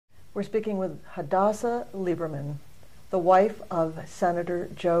We're speaking with Hadassah Lieberman, the wife of Senator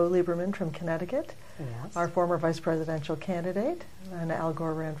Joe Lieberman from Connecticut, Yes. our former vice presidential candidate, and Al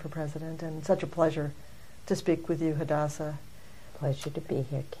Gore ran for president. And such a pleasure to speak with you, Hadassah. Pleasure to be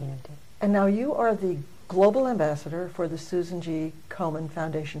here, Kandie. And now you are the global ambassador for the Susan G. Komen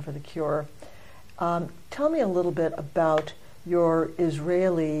Foundation for the Cure. Tell me a little bit about your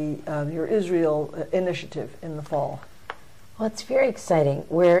Israel initiative in the fall. Well, it's very exciting.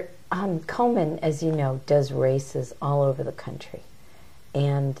 Komen, as you know, does races all over the country.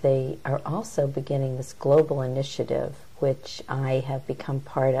 And they are also beginning this global initiative, which I have become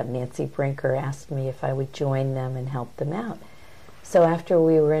part of. Nancy Brinker asked me if I would join them and help them out. So after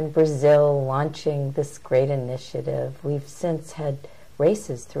we were in Brazil launching this great initiative, we've since had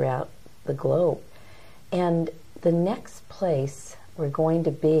races throughout the globe. And the next place we're going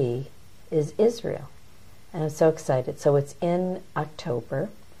to be is Israel. And I'm so excited. So it's in October.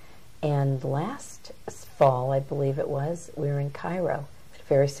 And last fall, I believe it was, we were in Cairo. A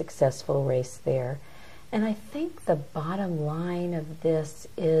very successful race there. And I think the bottom line of this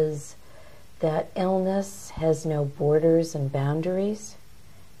is that illness has no borders and boundaries,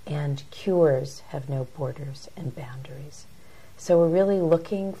 and cures have no borders and boundaries. So we're really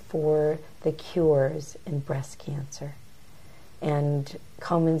looking for the cures in breast cancer. And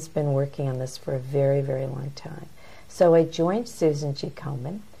Komen's been working on this for a very, very long time. So I joined Susan G.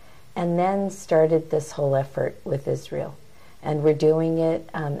 Komen and then started this whole effort with Israel. And we're doing it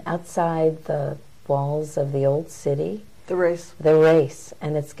outside the walls of the old city. The race. The race.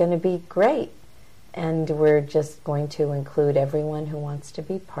 And it's going to be great. And we're just going to include everyone who wants to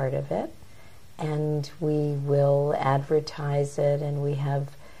be part of it. And we will advertise it, and we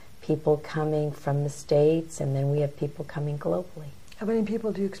have people coming from the States, and then we have people coming globally. How many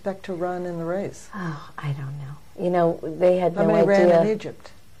people do you expect to run in the race? Oh, I don't know. You know, they had no idea. How many ran in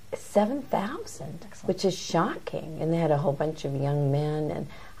Egypt? 7,000, which is shocking. And they had a whole bunch of young men, and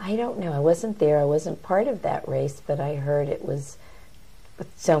I don't know. I wasn't there. I wasn't part of that race, but I heard it was with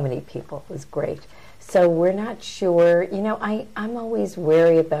so many people. It was great. So we're not sure. You know, I'm always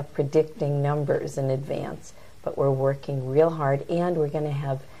wary about predicting numbers in advance, but we're working real hard, and we're going to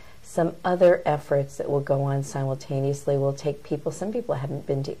have some other efforts that will go on simultaneously. We'll take people, some people haven't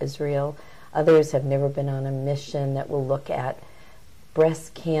been to Israel, others have never been on a mission that will look at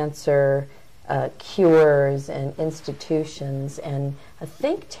breast cancer, cures and institutions, and a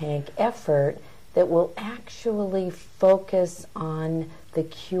think tank effort that will actually focus on the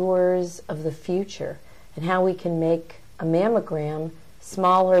cures of the future and how we can make a mammogram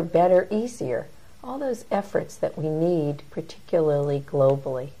smaller, better, easier. All those efforts that we need, particularly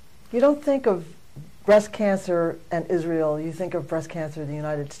globally. You don't think of breast cancer and Israel, you think of breast cancer in the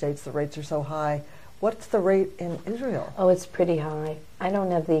United States, the rates are so high. What's the rate in Israel? Oh, it's pretty high. I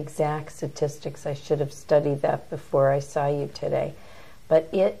don't have the exact statistics. I should have studied that before I saw you today. But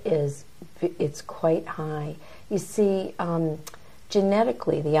it's quite high. You see,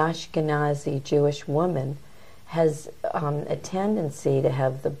 genetically, the Ashkenazi Jewish woman has a tendency to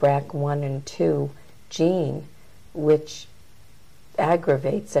have the BRCA1 and 2 gene, which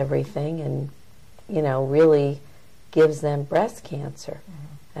aggravates everything and, you know, really gives them breast cancer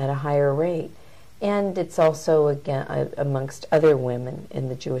at a higher rate. And it's also, again, amongst other women in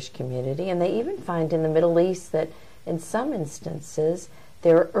the Jewish community. And they even find in the Middle East that in some instances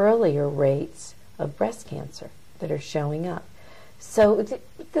there are earlier rates of breast cancer that are showing up. So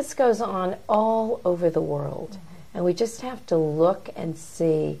this goes on all over the world. And we just have to look and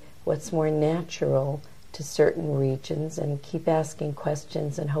see what's more natural to certain regions and keep asking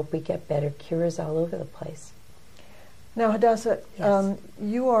questions and hope we get better cures all over the place. Now, Hadassah, Yes.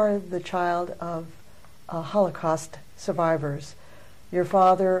 you are the child of Holocaust survivors. Your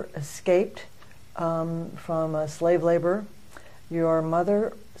father escaped from slave labor. Your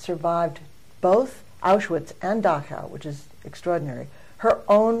mother survived both Auschwitz and Dachau, which is extraordinary. Her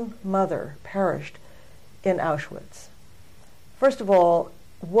own mother perished in Auschwitz. First of all,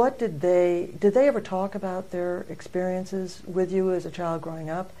 what did they ever talk about their experiences with you as a child growing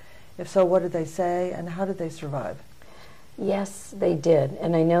up? If so, what did they say, and how did they survive? Yes, they did.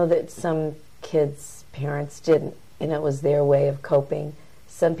 And I know that some kids' parents didn't, and it was their way of coping.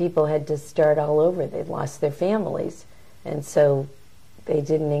 Some people had to start all over. They'd lost their families, and so they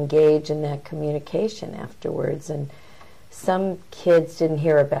didn't engage in that communication afterwards. And some kids didn't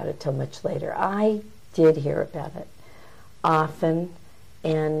hear about it till much later. I did hear about it often,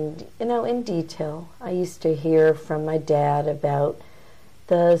 and, you know, in detail. I used to hear from my dad about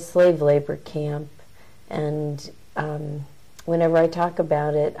the slave labor camp, and whenever I talk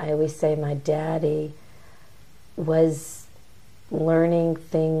about it, I always say my daddy was learning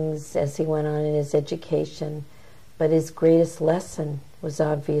things as he went on in his education, but his greatest lesson was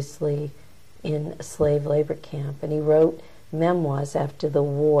obviously in a slave labor camp. And he wrote memoirs after the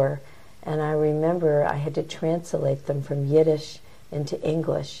war, and I remember I had to translate them from Yiddish into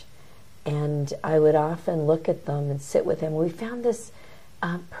English, and I would often look at them and sit with him. We found this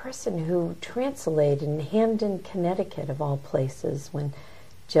person who translated in Hamden, Connecticut, of all places, when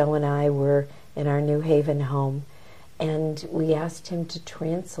Joe and I were in our New Haven home, and we asked him to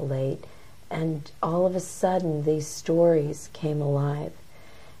translate, and all of a sudden these stories came alive.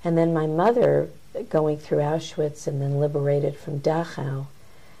 And then my mother, going through Auschwitz and then liberated from Dachau,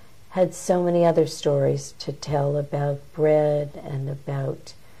 had so many other stories to tell about bread and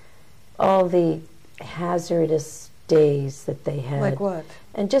about all the hazardous days that they had. Like what?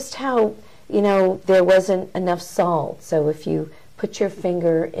 And just how, there wasn't enough salt. So if you put your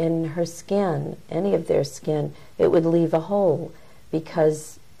finger in her skin, any of their skin, it would leave a hole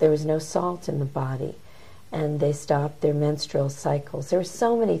because there was no salt in the body. And they stopped their menstrual cycles. There were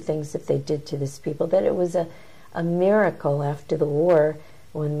so many things that they did to these people that it was a miracle after the war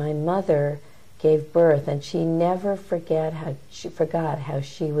when my mother gave birth, and she never forgot how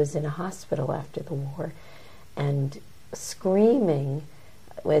she was in a hospital after the war and screaming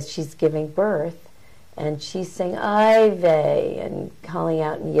as she's giving birth, and she's saying "Ive" and calling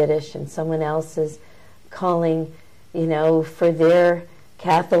out in Yiddish, and someone else is calling, for their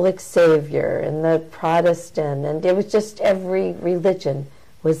Catholic Savior and the Protestant, and it was just every religion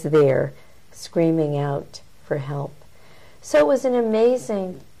was there screaming out for help. So it was an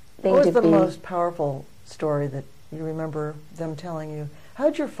amazing thing to be. What was the most powerful story that you remember them telling you? How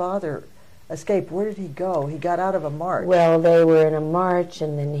did your father escape? Where did he go? He got out of a march. Well, they were in a march,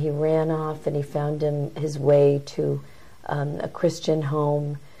 and then he ran off, and he found his way to a Christian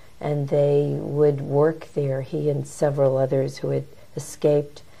home, and they would work there, he and several others who had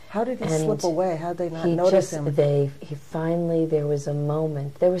escaped. How did he slip away? How did they not notice him? He finally, there was a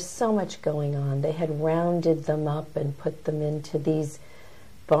moment. There was so much going on. They had rounded them up and put them into these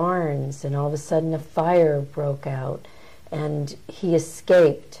barns, and all of a sudden a fire broke out, and he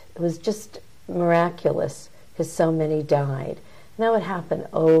escaped. It was just miraculous because so many died. And that would happen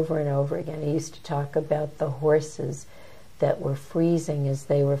over and over again. He used to talk about the horses that were freezing as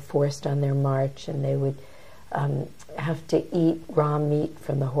they were forced on their march, and they would have to eat raw meat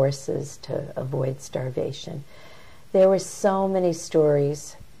from the horses to avoid starvation. There were so many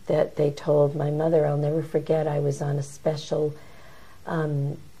stories that they told my mother. I'll never forget, I was on a special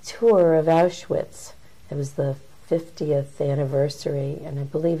tour of Auschwitz. It was the 50th anniversary, and I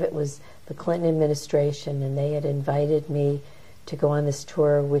believe it was the Clinton administration, and they had invited me to go on this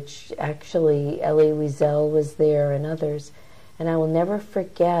tour, which actually Elie Wiesel was there and others. And I will never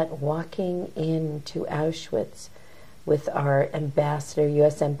forget walking into Auschwitz with our ambassador,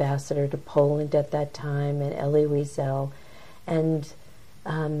 U.S. ambassador to Poland at that time, and Elie Wiesel, and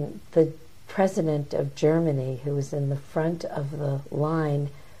the president of Germany, who was in the front of the line,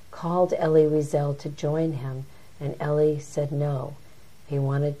 called Elie Wiesel to join him, and Elie said no. He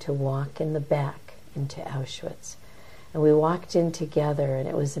wanted to walk in the back into Auschwitz. And we walked in together, and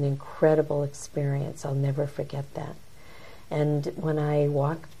it was an incredible experience. I'll never forget that. And when I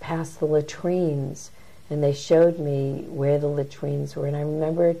walked past the latrines, and they showed me where the latrines were, and I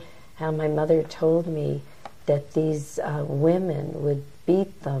remembered how my mother told me that these women would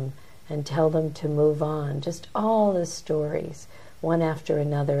beat them and tell them to move on. Just all the stories, one after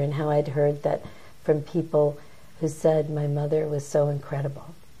another, and how I'd heard that from people who said my mother was so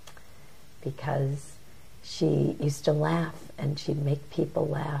incredible because she used to laugh, and she'd make people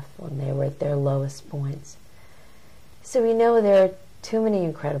laugh when they were at their lowest points. So we know there are too many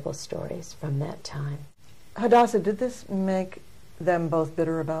incredible stories from that time. Hadassah, did this make them both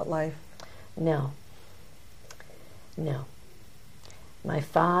bitter about life? No. No. My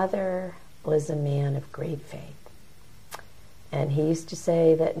father was a man of great faith. And he used to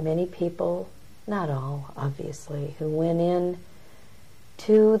say that many people, not all, obviously, who went in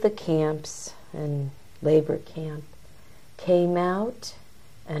to the camps and labor camp, came out,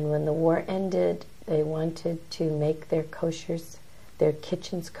 and when the war ended, they wanted to make their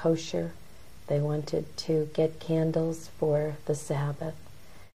kitchens kosher. They wanted to get candles for the Sabbath.